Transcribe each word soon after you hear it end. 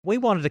We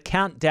wanted to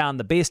count down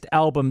the best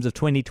albums of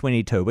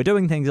 2022. We're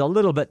doing things a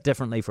little bit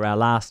differently for our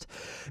last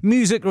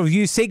music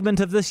review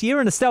segment of this year,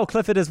 and Estelle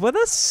Clifford is with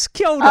us.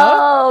 Kia ora.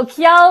 Oh,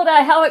 kia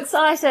ora, how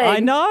exciting. I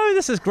know,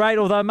 this is great,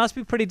 although it must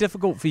be pretty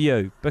difficult for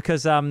you,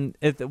 because one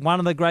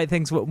of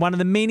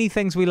the many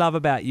things we love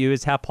about you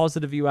is how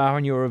positive you are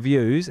on your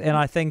reviews, and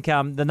I think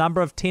the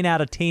number of 10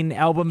 out of 10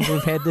 albums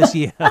we've had this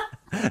year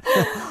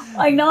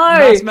I know.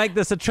 must make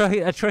this a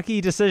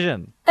tricky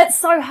decision. It's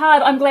so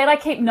hard. I'm glad I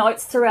keep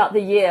notes throughout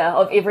the year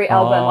of every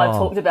album I've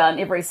talked about and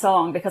every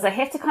song, because I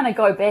have to kind of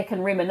go back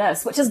and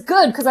reminisce, which is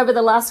good because over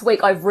the last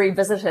week I've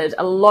revisited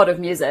a lot of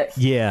music.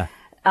 Yeah.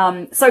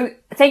 So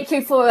thank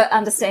you for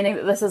understanding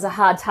that this is a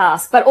hard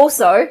task, but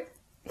also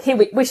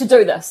we should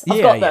do this.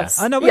 I've got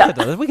this. I know we can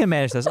do this. We can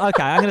manage this.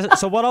 Okay.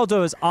 So what I'll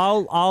do is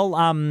I'll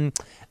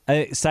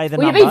say the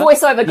number. Will you be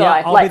voiceover guy?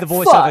 Yeah, I'll be the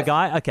voiceover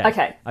guy.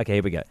 Okay. Okay,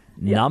 here we go.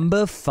 Yeah.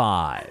 Number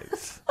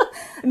 5.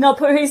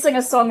 Ngāpuhi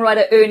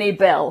singer-songwriter Ernie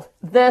Bell.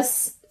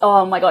 This,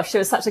 oh my gosh, she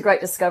was such a great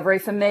discovery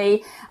for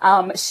me.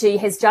 She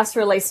has just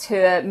released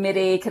her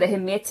Mere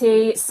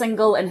Kirihimeti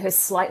single in her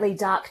slightly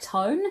dark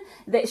tone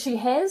that she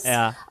has,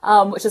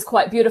 which is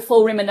quite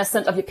beautiful,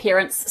 reminiscent of your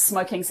parents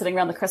smoking sitting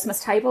around the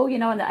Christmas table, you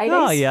know, in the 80s.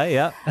 Oh,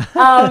 yeah.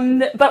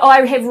 But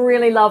I have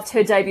really loved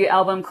her debut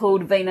album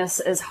called Venus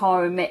is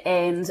Home,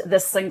 and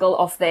this single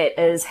off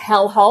that is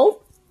Hellhole.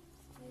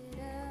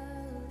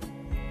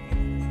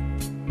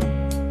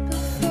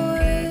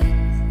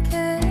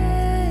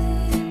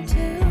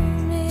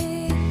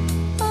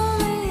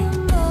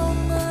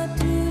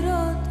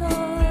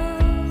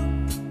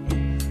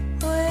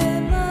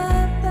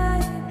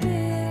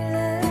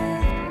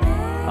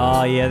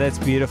 Oh, yeah, that's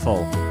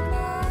beautiful.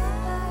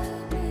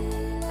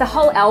 The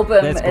whole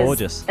album is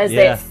gorgeous. Is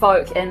that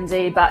folk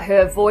indie, but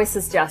her voice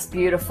is just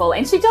beautiful.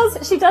 And she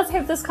does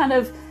have this kind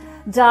of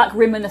dark,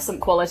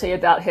 reminiscent quality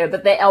about her,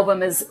 but the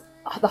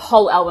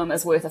whole album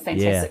is worth a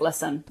fantastic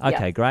listen.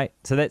 Okay, great.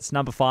 So that's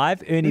number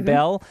 5, Ernie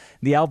Bell.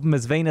 The album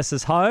is Venus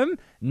is Home.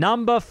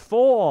 Number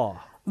 4.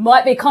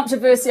 Might be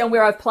controversy on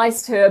where I've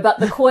placed her, but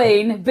the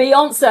Queen,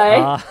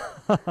 Beyonce.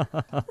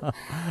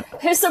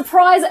 Her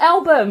surprise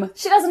album.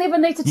 She doesn't even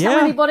need to tell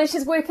anybody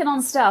she's working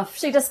on stuff.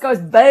 She just goes,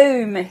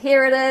 boom,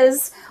 here it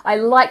is. I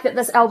like that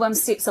this album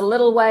steps a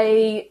little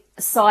way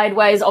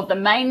sideways of the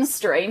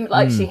mainstream.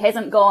 Like she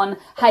hasn't gone,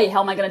 hey,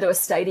 how am I going to do a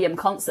stadium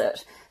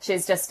concert?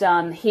 She's just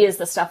done, here's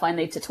the stuff I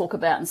need to talk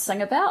about and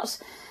sing about.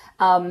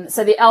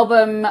 So the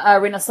album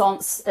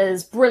Renaissance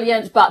is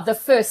brilliant, but the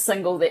first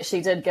single that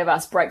she did give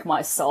us, Break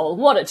My Soul,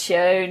 what a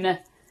tune.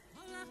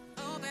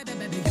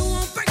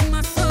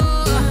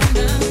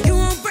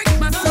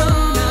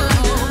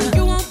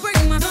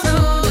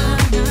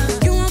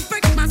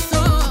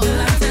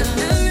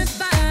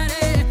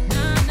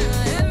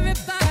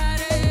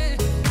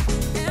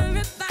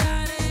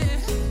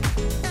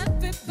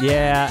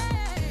 Yeah,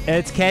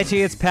 it's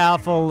catchy, it's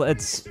powerful,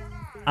 it's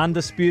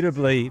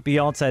undisputably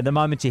Beyonce the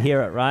moment you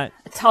hear it, right?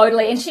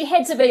 Totally, and she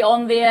had to be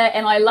on there,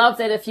 and I love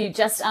that if you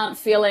just aren't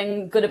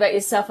feeling good about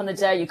yourself on the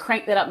day, you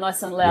crank that up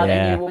nice and loud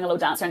and you wing a little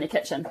dance around your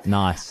kitchen.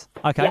 Nice.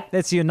 Okay,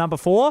 that's your number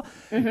 4.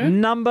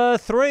 Number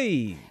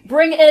 3.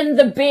 Bring in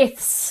the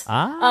Beths.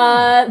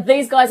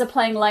 These guys are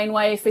playing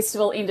Laneway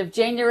Festival end of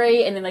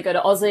January, and then they go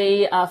to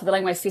Aussie for the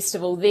Laneway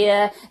Festival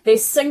there. Their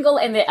single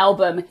and their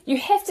album, you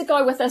have to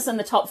go with this in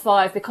the top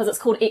 5 because it's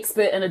called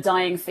Expert in a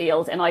Dying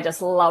Field, and I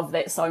just love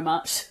that so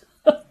much.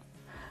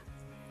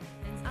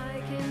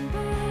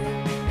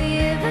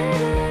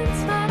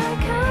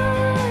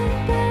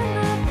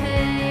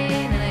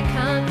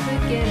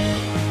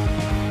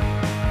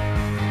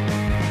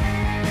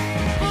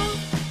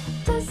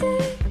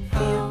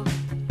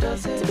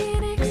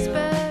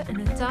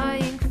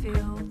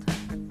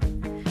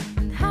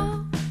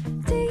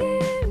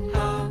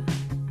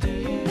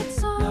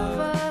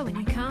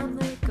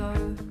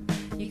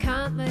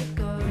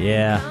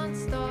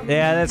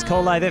 Yeah, that's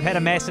cool. They've had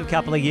a massive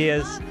couple of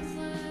years.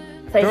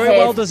 Very have.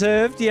 well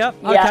deserved. Yep.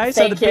 Okay,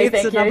 so the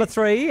Beths at number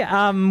 3,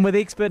 with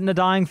Expert in a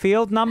Dying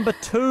Field. Number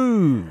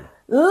 2.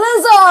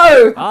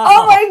 Lizzo!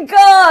 Oh my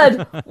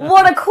God!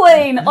 What a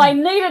queen! I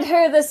needed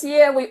her this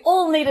year. We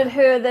all needed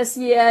her this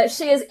year.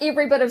 She is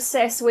every bit of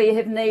sass we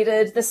have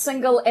needed. The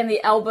single and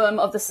the album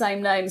of the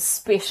same name,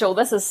 Special.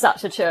 This is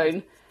such a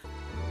tune.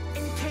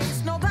 In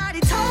case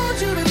nobody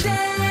told you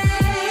today,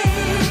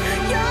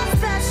 you're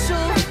special.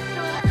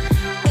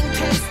 In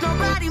case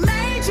nobody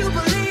made you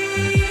believe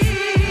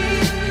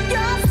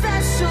you're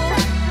special.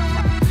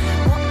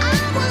 Well, I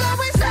will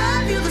always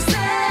love you the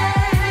same.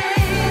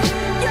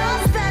 You're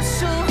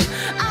special.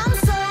 I'm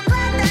so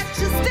glad that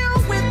you're still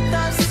with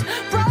us.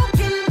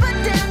 Broken, but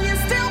damn,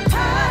 you're still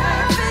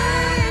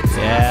perfect.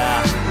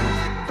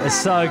 Yeah. It's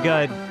so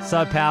good.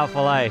 So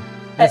powerful, eh?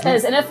 It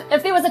is, and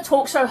if there was a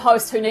talk show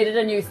host who needed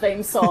a new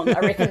theme song, I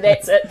reckon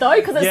that's it, though,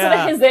 because it sort of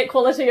has that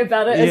quality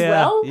about it as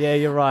well. Yeah,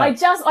 you're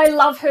right. I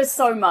love her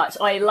so much.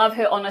 I love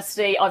her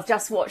honesty. I've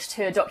just watched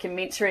her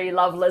documentary,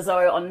 Love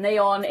Lizzo, on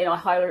Neon, and I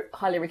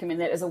highly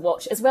recommend that as a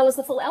watch, as well as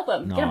the full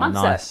album. Get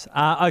amongst it.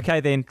 Okay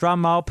then,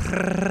 drum roll.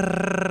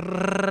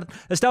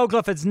 Estelle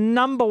Clifford's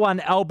number one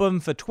album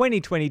for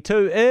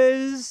 2022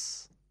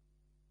 is...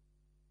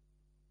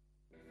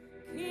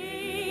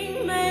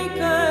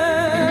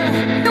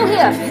 Still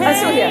here. I'm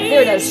still here.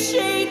 There it is.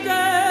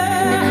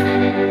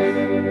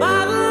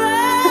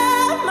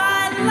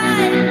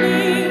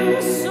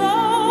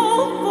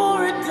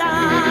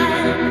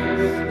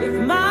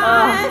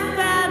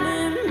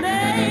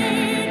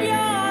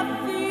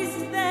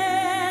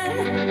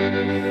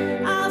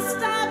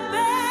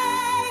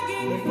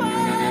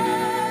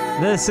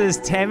 This is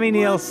Tammy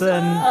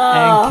Nielsen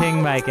and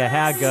Kingmaker.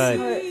 How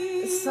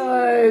good.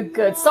 So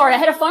good. Sorry, I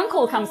had a phone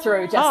call come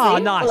through just Oh,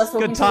 then. nice.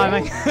 Good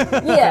timing.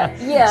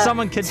 Yeah.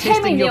 Someone contesting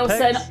Tammy your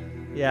Nielsen. picks.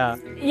 Yeah.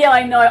 Yeah,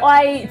 I know.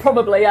 I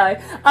probably,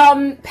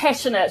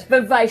 passionate,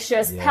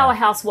 vivacious,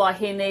 powerhouse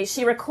Wahine.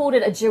 She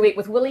recorded a duet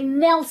with Willie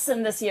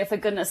Nelson this year, for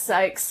goodness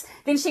sakes.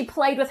 Then she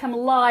played with him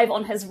live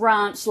on his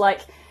ranch.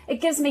 Like,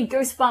 it gives me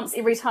goosebumps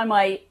every time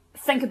I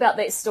think about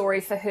that story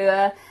for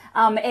her.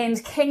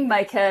 And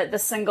Kingmaker, the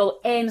single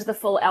and the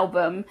full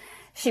album.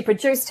 She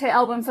produced her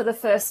album for the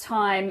first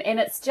time, and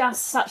it's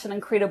just such an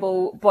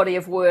incredible body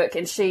of work,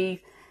 and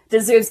she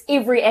deserves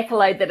every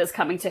accolade that is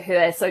coming to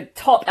her. So,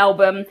 top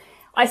album.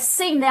 I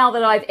see now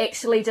that I've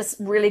actually just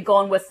really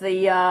gone with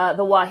the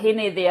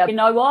Wahine there. You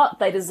know what?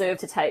 They deserve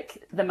to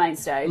take the main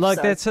stage. Look,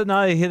 so. that's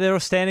they're all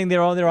standing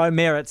there on their own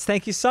merits.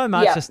 Thank you so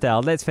much, Yeah.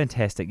 Estelle. That's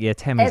fantastic. Yeah,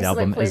 Tammy's Absolute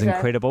album is pleasure.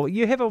 incredible.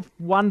 You have a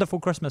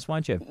wonderful Christmas,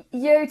 won't you?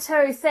 You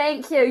too.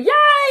 Thank you. Yay!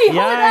 Yay,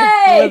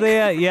 Holiday! we're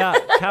there. Yeah,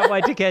 can't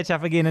wait to catch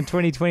up again in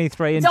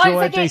 2023. Enjoy Don't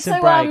a forget decent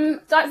to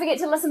break. don't forget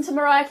to listen to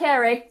Mariah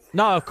Carey.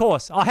 No, of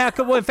course. Oh, how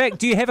could? Well, in fact,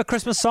 do you have a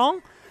Christmas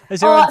song? Is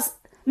there?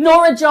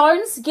 Nora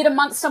Jones, get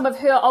amongst some of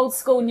her old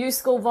school, new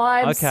school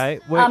vibes. Okay,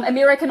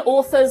 American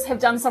authors have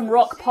done some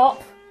rock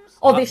pop.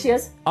 Oh, there she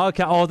is.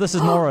 Okay. Oh, this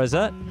is Nora, is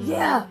it?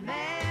 Yeah.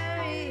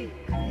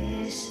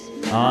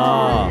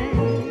 Oh.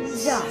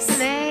 Just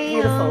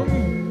beautiful.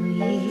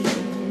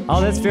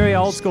 Oh, that's very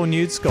old school,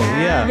 new school.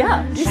 Yeah.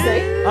 Yeah, you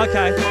see?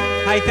 Okay.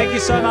 Hey, thank you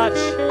so much.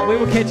 We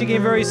will catch you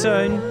again very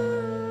soon.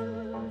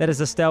 That is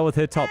Estelle with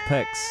her top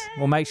picks.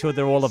 We'll make sure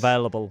they're all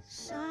available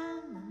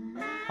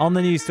on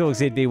the News Talk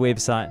ZB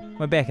website.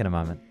 We're back in a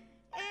moment.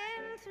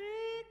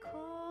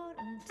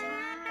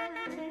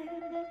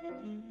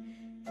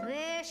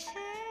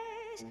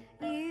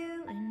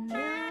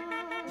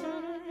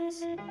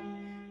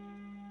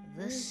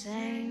 The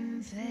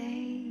same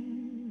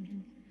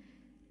thing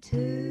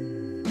too.